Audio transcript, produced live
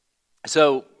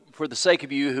So, for the sake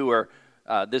of you who are,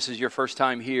 this is your first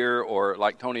time here, or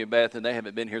like Tony and Beth, and they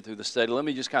haven't been here through the study, let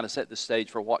me just kind of set the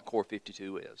stage for what Core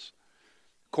 52 is.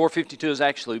 Core 52 is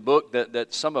actually a book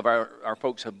that some of our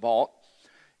folks have bought.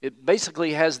 It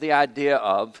basically has the idea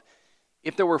of,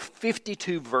 if there were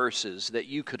 52 verses that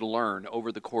you could learn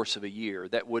over the course of a year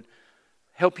that would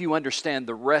help you understand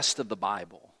the rest of the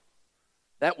Bible,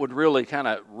 that would really kind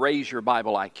of raise your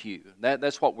Bible IQ.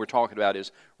 That's what we're talking about,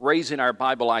 is raising our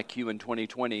Bible IQ in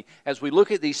 2020 as we look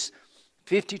at these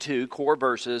 52 core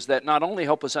verses that not only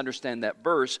help us understand that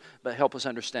verse, but help us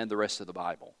understand the rest of the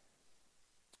Bible.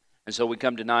 And so we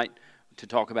come tonight to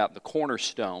talk about the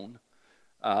cornerstone.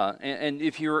 And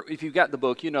if you've got the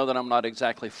book, you know that I'm not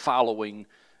exactly following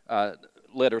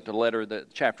letter to letter,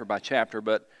 chapter by chapter,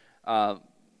 but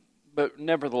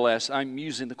nevertheless, I'm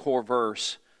using the core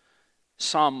verse,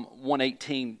 Psalm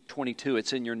 118:22.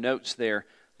 It's in your notes there.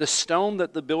 The stone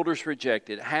that the builders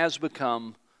rejected has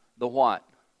become the what?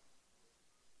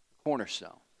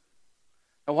 Cornerstone.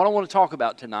 And what I want to talk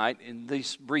about tonight in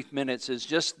these brief minutes is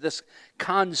just this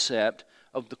concept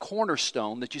of the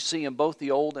cornerstone that you see in both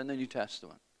the Old and the New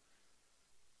Testament.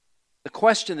 The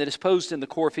question that is posed in the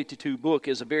Core 52 book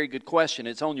is a very good question.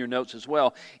 It's on your notes as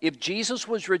well. If Jesus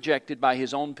was rejected by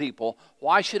his own people,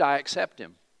 why should I accept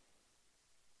him?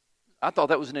 I thought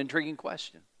that was an intriguing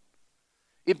question.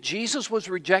 If Jesus was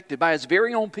rejected by his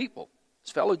very own people,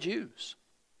 his fellow Jews,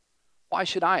 why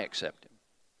should I accept him?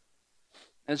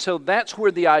 And so that's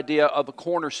where the idea of a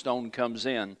cornerstone comes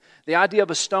in. The idea of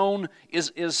a stone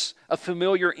is a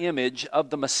familiar image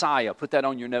of the Messiah. Put that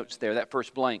on your notes there, that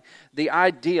first blank. The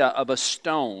idea of a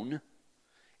stone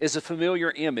is a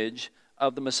familiar image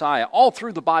of the Messiah. All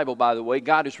through the Bible, by the way,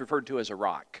 God is referred to as a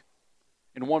rock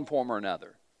in one form or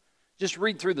another. Just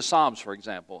read through the Psalms, for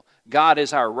example. God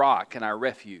is our rock and our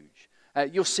refuge.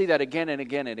 You'll see that again and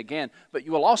again and again. But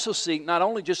you will also see not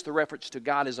only just the reference to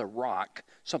God as a rock,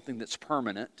 something that's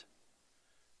permanent,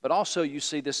 but also you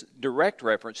see this direct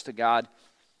reference to God,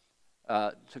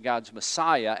 to God's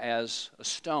Messiah as a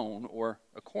stone or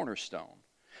a cornerstone.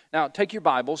 Now, take your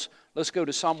Bibles. Let's go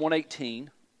to Psalm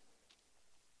 118.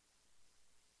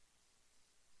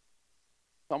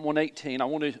 Psalm 118, I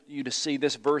wanted you to see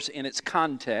this verse in its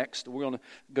context. We're going to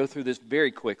go through this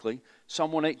very quickly.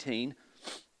 Psalm 118.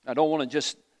 I don't want to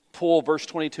just pull verse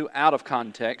 22 out of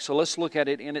context, so let's look at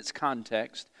it in its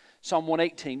context. Psalm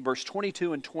 118, verse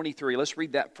 22 and 23. Let's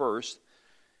read that first.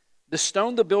 The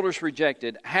stone the builders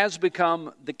rejected has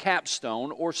become the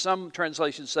capstone, or some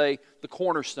translations say the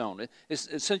cornerstone. It's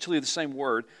essentially the same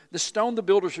word. The stone the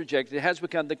builders rejected has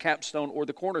become the capstone or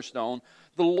the cornerstone.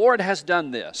 The Lord has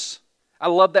done this. I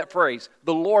love that phrase.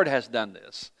 The Lord has done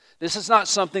this. This is not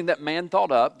something that man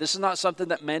thought up. This is not something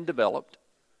that man developed.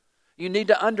 You need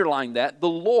to underline that. The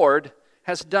Lord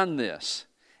has done this.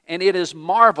 And it is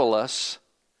marvelous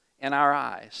in our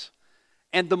eyes.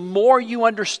 And the more you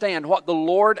understand what the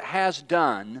Lord has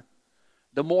done,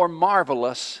 the more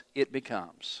marvelous it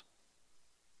becomes.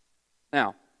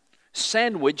 Now,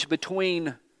 sandwiched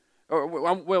between,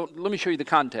 well, let me show you the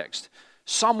context.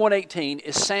 Psalm 118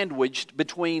 is sandwiched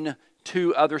between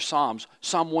two other psalms.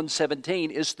 Psalm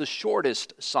 117 is the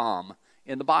shortest psalm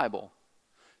in the Bible.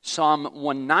 Psalm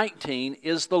 119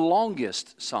 is the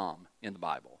longest psalm in the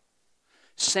Bible.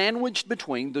 Sandwiched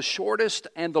between the shortest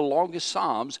and the longest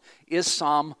psalms is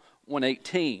Psalm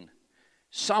 118.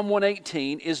 Psalm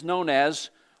 118 is known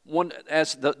as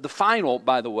the final,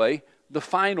 by the way, the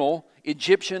final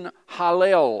Egyptian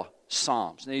Hallel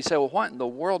Psalms. And you say, well, what in the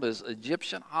world is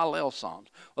Egyptian Hallel Psalms?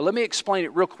 Well, let me explain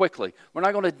it real quickly. We're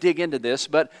not going to dig into this,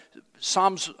 but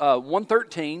Psalms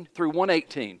 113 through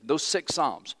 118, those 6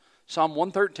 Psalms, Psalm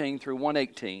 113 through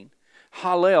 118,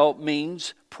 Hallel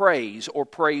means praise or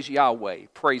praise Yahweh,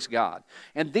 praise God.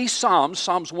 And these Psalms,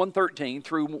 Psalms 113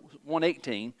 through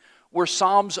 118, were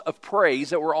Psalms of praise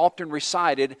that were often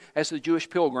recited as the Jewish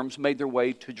pilgrims made their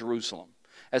way to Jerusalem.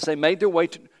 As they made their way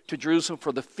to Jerusalem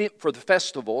for the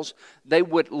festivals, they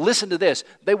would, listen to this,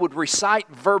 they would recite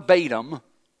verbatim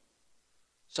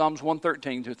Psalms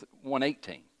 113 to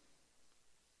 118.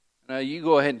 Now you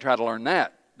go ahead and try to learn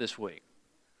that this week.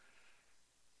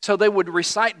 So they would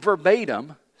recite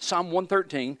verbatim Psalm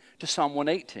 113 to Psalm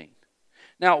 118.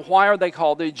 Now, why are they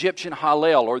called the Egyptian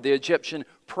Hallel or the Egyptian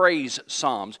praise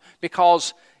Psalms?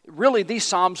 Because really these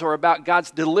Psalms are about God's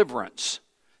deliverance,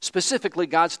 specifically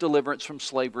God's deliverance from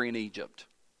slavery in Egypt.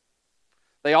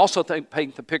 They also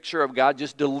paint the picture of God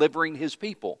just delivering His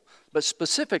people. But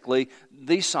specifically,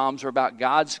 these Psalms are about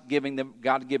God giving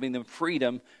them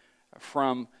freedom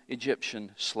from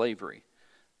Egyptian slavery.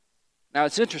 Now,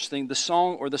 it's interesting, the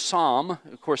song or the psalm,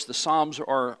 of course, the psalms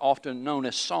are often known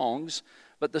as songs,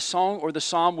 but the song or the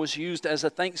psalm was used as a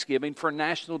thanksgiving for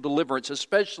national deliverance,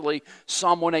 especially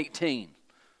Psalm 118.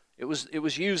 It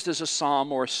was used as a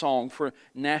psalm or a song for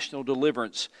national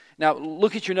deliverance. Now,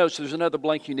 look at your notes. There's another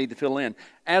blank you need to fill in.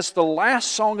 As the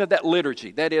last song of that liturgy,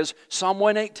 that is, Psalm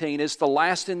 118 is the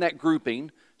last in that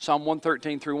grouping, Psalm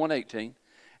 113 through 118.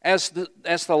 As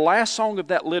the last song of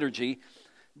that liturgy,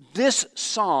 this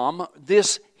psalm,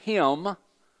 this hymn,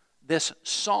 this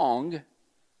song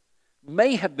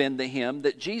may have been the hymn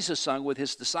that Jesus sung with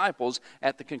his disciples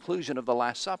at the conclusion of the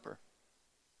Last Supper.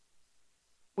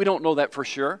 We don't know that for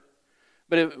sure,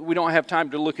 but we don't have time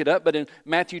to look it up. But in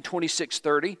Matthew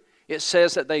 26:30, it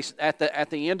says that they at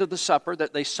the end of the supper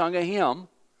that they sung a hymn,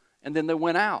 and then they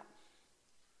went out.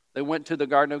 They went to the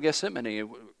Garden of Gethsemane,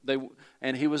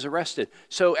 and he was arrested.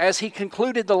 So as he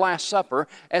concluded the Last Supper,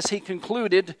 as he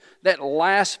concluded that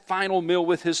last final meal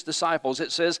with his disciples,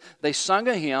 it says they sung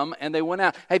a hymn and they went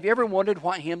out. Have you ever wondered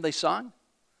what hymn they sung?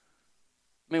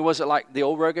 I mean, was it like the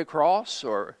Old Rugged Cross?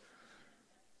 Or,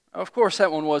 of course, that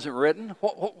one wasn't written.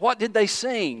 What did they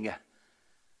sing?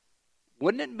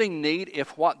 Wouldn't it be neat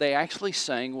if what they actually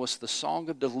sang was the song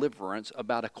of deliverance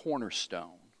about a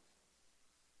cornerstone?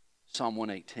 Psalm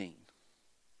 118.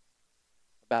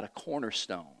 About a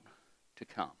cornerstone to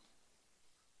come.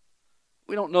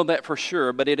 We don't know that for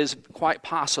sure, but it is quite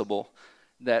possible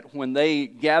that when they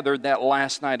gathered that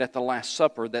last night at the Last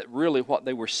Supper, that really what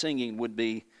they were singing would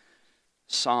be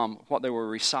what they were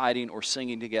reciting or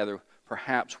singing together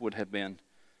perhaps would have been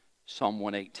Psalm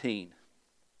 118.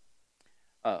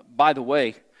 By the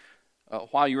way,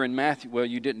 while you're in Matthew, well,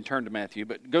 you didn't turn to Matthew,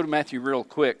 but go to Matthew real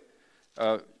quick.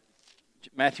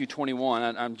 Matthew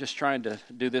 21. I'm just trying to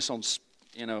do this on,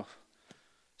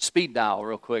 speed dial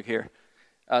real quick here.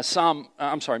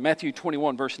 Matthew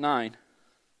 21, verse 9.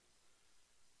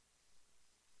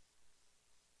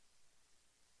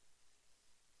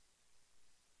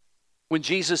 When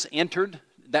Jesus entered,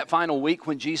 that final week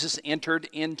when Jesus entered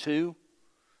into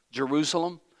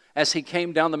Jerusalem, as he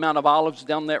came down the Mount of Olives,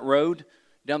 down that road,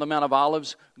 down the Mount of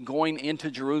Olives, going into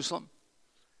Jerusalem.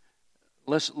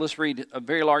 Let's read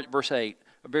verse 8.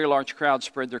 A very large crowd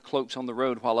spread their cloaks on the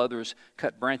road, while others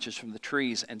cut branches from the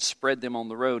trees and spread them on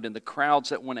the road. And the crowds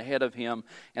that went ahead of him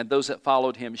and those that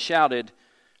followed him shouted,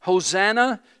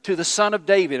 Hosanna to the Son of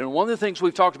David. And one of the things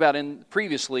we've talked about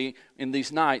previously in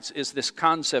these nights is this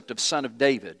concept of Son of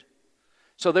David.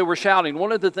 So they were shouting,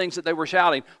 one of the things that they were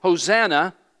shouting,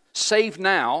 Hosanna, save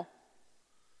now,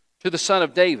 to the Son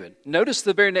of David. Notice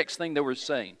the very next thing they were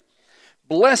saying.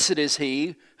 Blessed is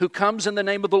he who comes in the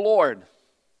name of the Lord.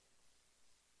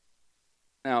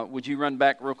 Now, would you run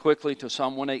back real quickly to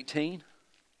Psalm 118?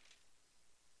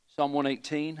 Psalm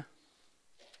 118.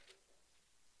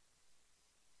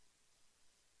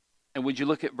 And would you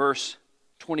look at verse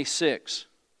 26?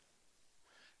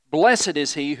 Blessed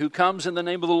is he who comes in the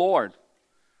name of the Lord.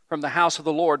 From the house of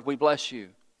the Lord we bless you.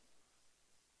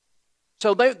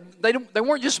 So they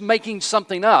weren't just making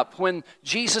something up. When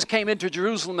Jesus came into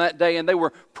Jerusalem that day and they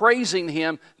were praising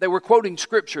him, they were quoting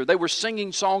Scripture. They were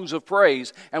singing songs of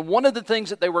praise. And one of the things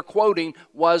that they were quoting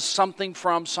was something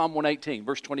from Psalm 118,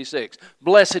 verse 26.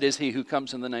 Blessed is he who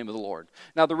comes in the name of the Lord.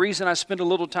 Now the reason I spent a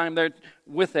little time there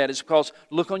with that is because,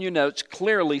 look on your notes,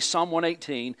 clearly Psalm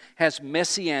 118 has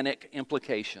messianic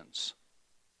implications.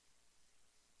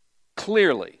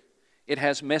 Clearly, it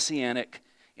has messianic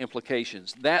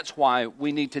implications. That's why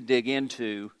we need to dig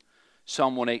into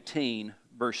Psalm 118,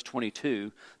 verse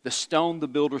 22. The stone the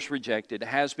builders rejected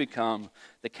has become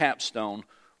the capstone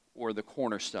or the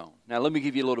cornerstone. Now let me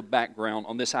give you a little background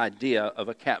on this idea of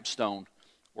a capstone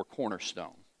or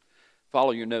cornerstone.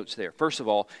 Follow your notes there. First of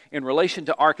all, in relation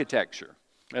to architecture,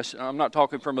 I'm not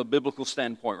talking from a biblical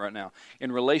standpoint right now.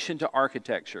 In relation to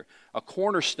architecture, a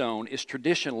cornerstone is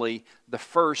traditionally the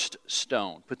first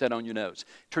stone. Put that on your notes.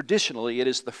 Traditionally, it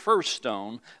is the first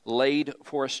stone laid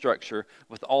for a structure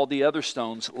with all the other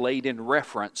stones laid in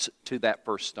reference to that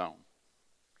first stone.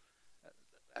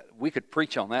 We could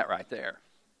preach on that right there.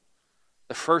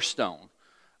 The first stone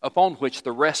upon which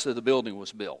the rest of the building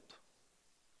was built.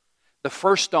 The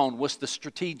first stone was the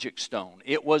strategic stone.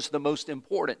 It was the most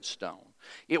important stone.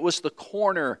 It was the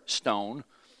cornerstone.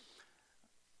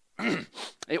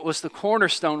 It was the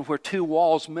cornerstone where two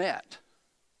walls met.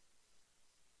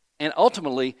 And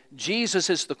ultimately, Jesus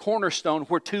is the cornerstone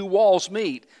where two walls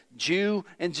meet, Jew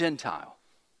and Gentile.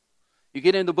 You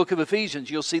get in the book of Ephesians,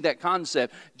 you'll see that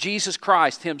concept. Jesus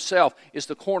Christ himself is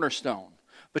the cornerstone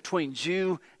between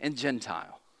Jew and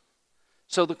Gentile.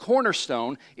 So the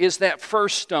cornerstone is that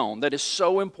first stone that is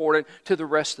so important to the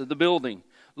rest of the building.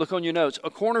 Look on your notes. A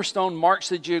cornerstone marks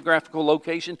the geographical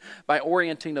location by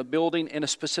orienting a building in a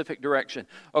specific direction.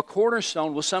 A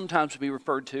cornerstone will sometimes be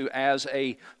referred to as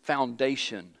a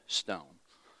foundation stone.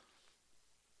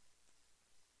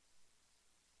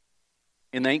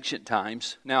 In ancient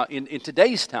times, now in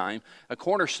today's time, a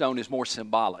cornerstone is more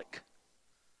symbolic.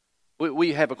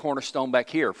 We have a cornerstone back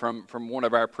here from one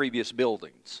of our previous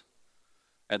buildings.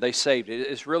 And they saved it.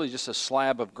 It's really just a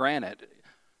slab of granite.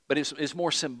 But it's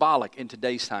more symbolic in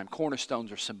today's time.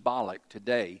 Cornerstones are symbolic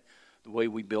today, the way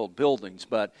we build buildings.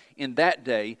 But in that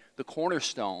day, the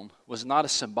cornerstone was not a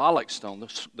symbolic stone.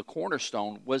 The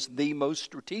cornerstone was the most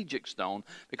strategic stone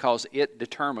because it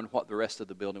determined what the rest of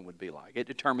the building would be like. It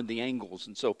determined the angles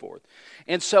and so forth.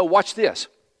 And so watch this.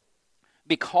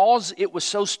 Because it was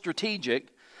so strategic,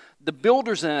 the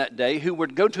builders in that day who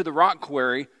would go to the rock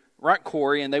quarry,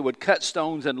 and they would cut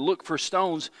stones and look for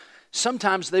stones,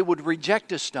 sometimes they would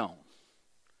reject a stone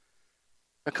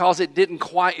because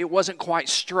it wasn't quite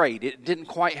straight. It didn't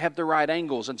quite have the right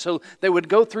angles. And so they would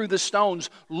go through the stones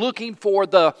looking for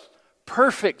the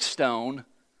perfect stone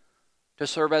to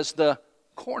serve as the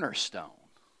cornerstone,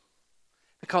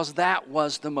 because that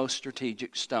was the most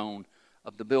strategic stone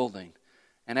of the building.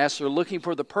 And as they're looking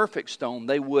for the perfect stone,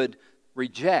 they would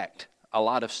reject a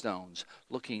lot of stones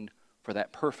looking for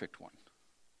that perfect one.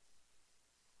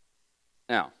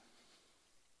 Now,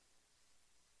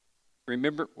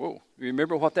 remember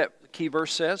what that key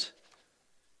verse says?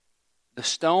 The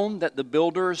stone that the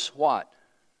builders what?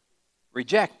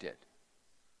 Rejected.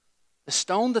 The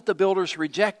stone that the builders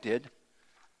rejected.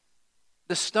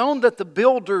 The stone that the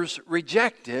builders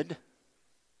rejected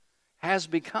has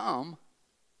become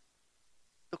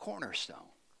the cornerstone.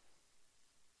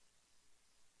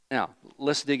 Now,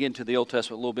 let's dig into the Old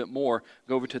Testament a little bit more.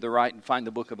 Go over to the right and find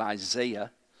the book of Isaiah.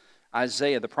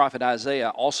 Isaiah, the prophet Isaiah,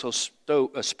 also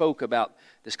spoke about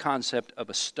this concept of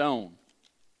a stone.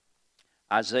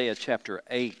 Isaiah chapter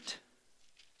 8.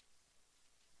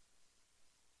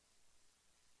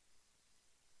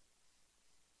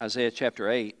 Isaiah chapter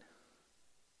 8.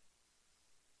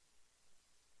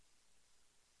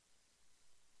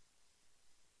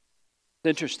 It's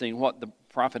interesting what the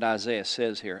prophet Isaiah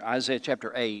says here. Isaiah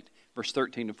chapter 8, verse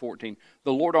 13 to 14.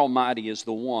 The Lord Almighty is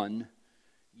the one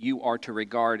you are to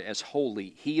regard as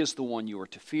holy. He is the one you are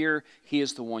to fear. He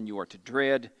is the one you are to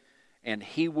dread. And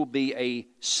He will be a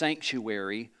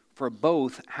sanctuary for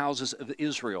both houses of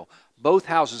Israel. Both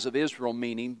houses of Israel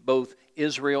meaning both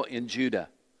Israel and Judah.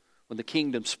 When the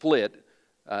kingdom split,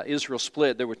 Israel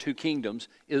split, there were two kingdoms,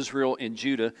 Israel and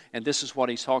Judah. And this is what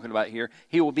he's talking about here.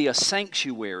 He will be a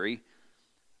sanctuary.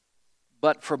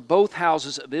 But for both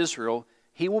houses of Israel,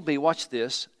 He will be, watch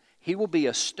this, He will be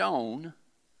a stone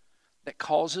that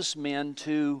causes men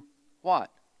to, what?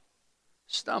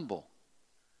 Stumble.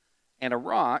 And a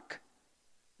rock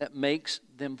that makes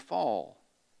them fall.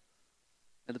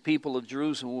 And the people of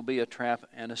Jerusalem will be a trap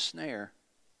and a snare.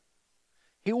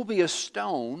 He will be a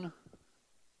stone,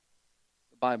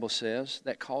 the Bible says,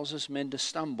 that causes men to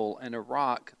stumble, and a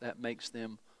rock that makes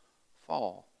them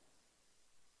fall.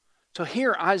 So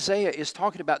here Isaiah is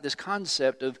talking about this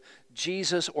concept of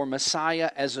Jesus or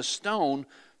Messiah as a stone,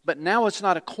 but now it's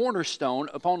not a cornerstone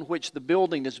upon which the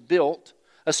building is built,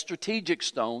 a strategic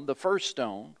stone, the first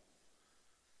stone.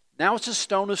 Now it's a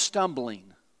stone of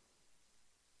stumbling,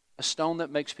 a stone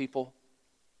that makes people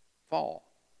fall.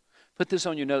 Put this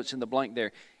on your notes in the blank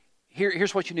there.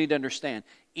 Here's what you need to understand.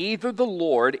 Either the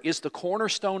Lord is the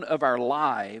cornerstone of our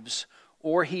lives,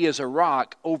 or He is a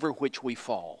rock over which we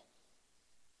fall.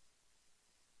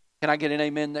 Can I get an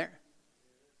amen there?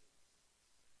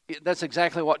 That's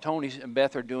exactly what Tony and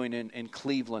Beth are doing in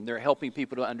Cleveland. They're helping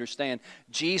people to understand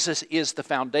Jesus is the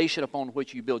foundation upon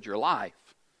which you build your life.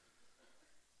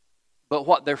 But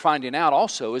what they're finding out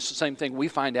also is the same thing we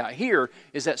find out here,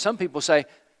 is that some people say,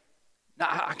 no,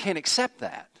 I can't accept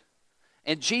that.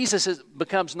 And Jesus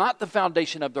becomes not the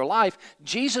foundation of their life.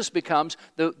 Jesus becomes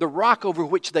the rock over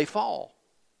which they fall.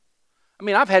 I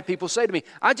mean, I've had people say to me,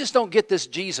 I just don't get this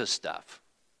Jesus stuff.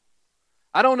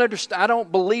 I don't understand. I don't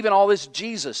believe in all this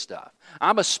Jesus stuff.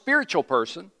 I'm a spiritual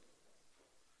person,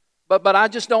 but I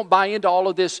just don't buy into all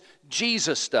of this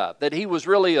Jesus stuff, that He was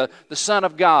really the Son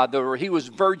of God, or He was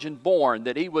virgin born,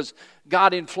 that He was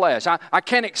God in flesh. I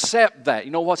can't accept that.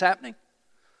 You know what's happening?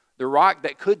 The rock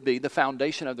that could be the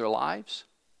foundation of their lives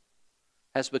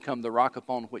has become the rock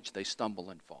upon which they stumble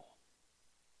and fall.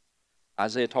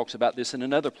 Isaiah talks about this in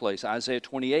another place, Isaiah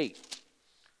 28.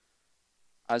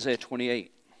 Isaiah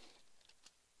 28.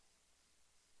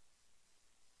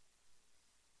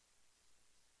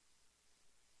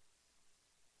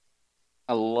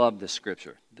 I love this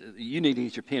scripture. You need to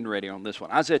get your pen ready on this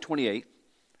one. Isaiah 28,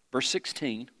 verse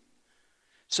 16.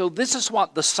 So this is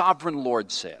what the sovereign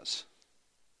Lord says.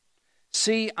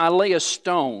 See, I lay a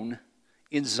stone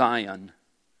in Zion,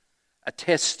 a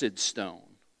tested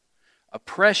stone, a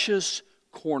precious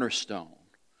cornerstone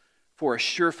for a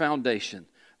sure foundation.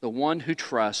 The one who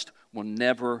trusts will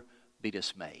never be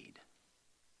dismayed.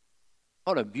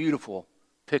 What a beautiful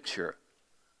picture.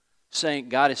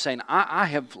 God is saying, I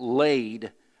have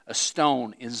laid a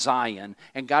stone in Zion,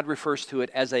 and God refers to it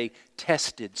as a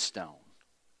tested stone.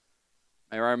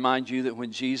 May I remind you that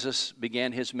when Jesus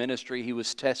began his ministry, he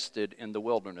was tested in the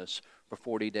wilderness for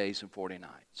 40 days and 40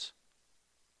 nights.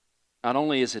 Not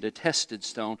only is it a tested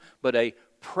stone, but a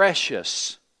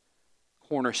precious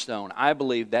cornerstone. I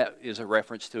believe that is a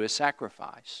reference to his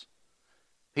sacrifice.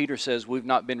 Peter says we've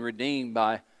not been redeemed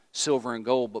by silver and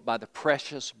gold, but by the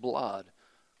precious blood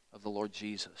of the Lord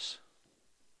Jesus.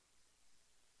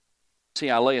 See,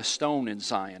 I lay a stone in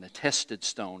Zion, a tested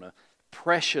stone, a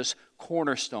precious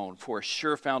cornerstone for a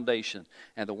sure foundation,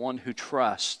 and the one who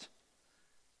trusts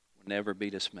will never be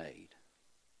dismayed.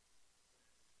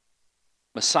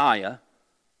 Messiah,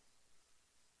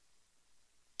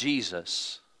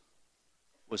 Jesus,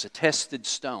 was a tested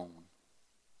stone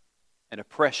and a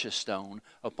precious stone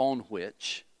upon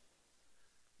which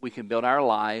we can build our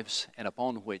lives and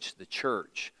upon which the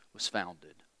church was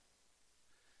founded.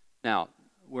 Now,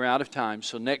 we're out of time,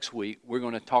 so next week we're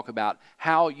going to talk about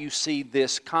how you see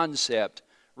this concept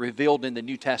revealed in the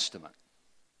New Testament.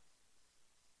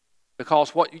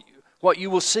 Because what you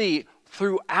will see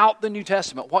throughout the New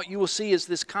Testament, what you will see is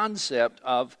this concept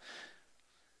of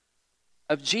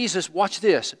Jesus, watch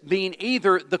this, being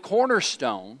either the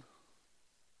cornerstone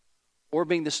or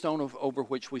being the stone over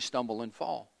which we stumble and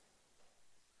fall.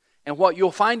 And what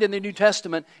you'll find in the New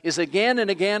Testament is again and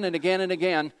again and again and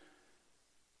again,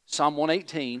 Psalm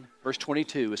 118, verse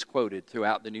 22 is quoted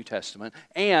throughout the New Testament,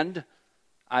 and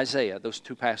Isaiah. Those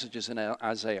two passages in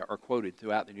Isaiah are quoted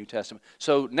throughout the New Testament.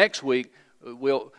 So next week, we'll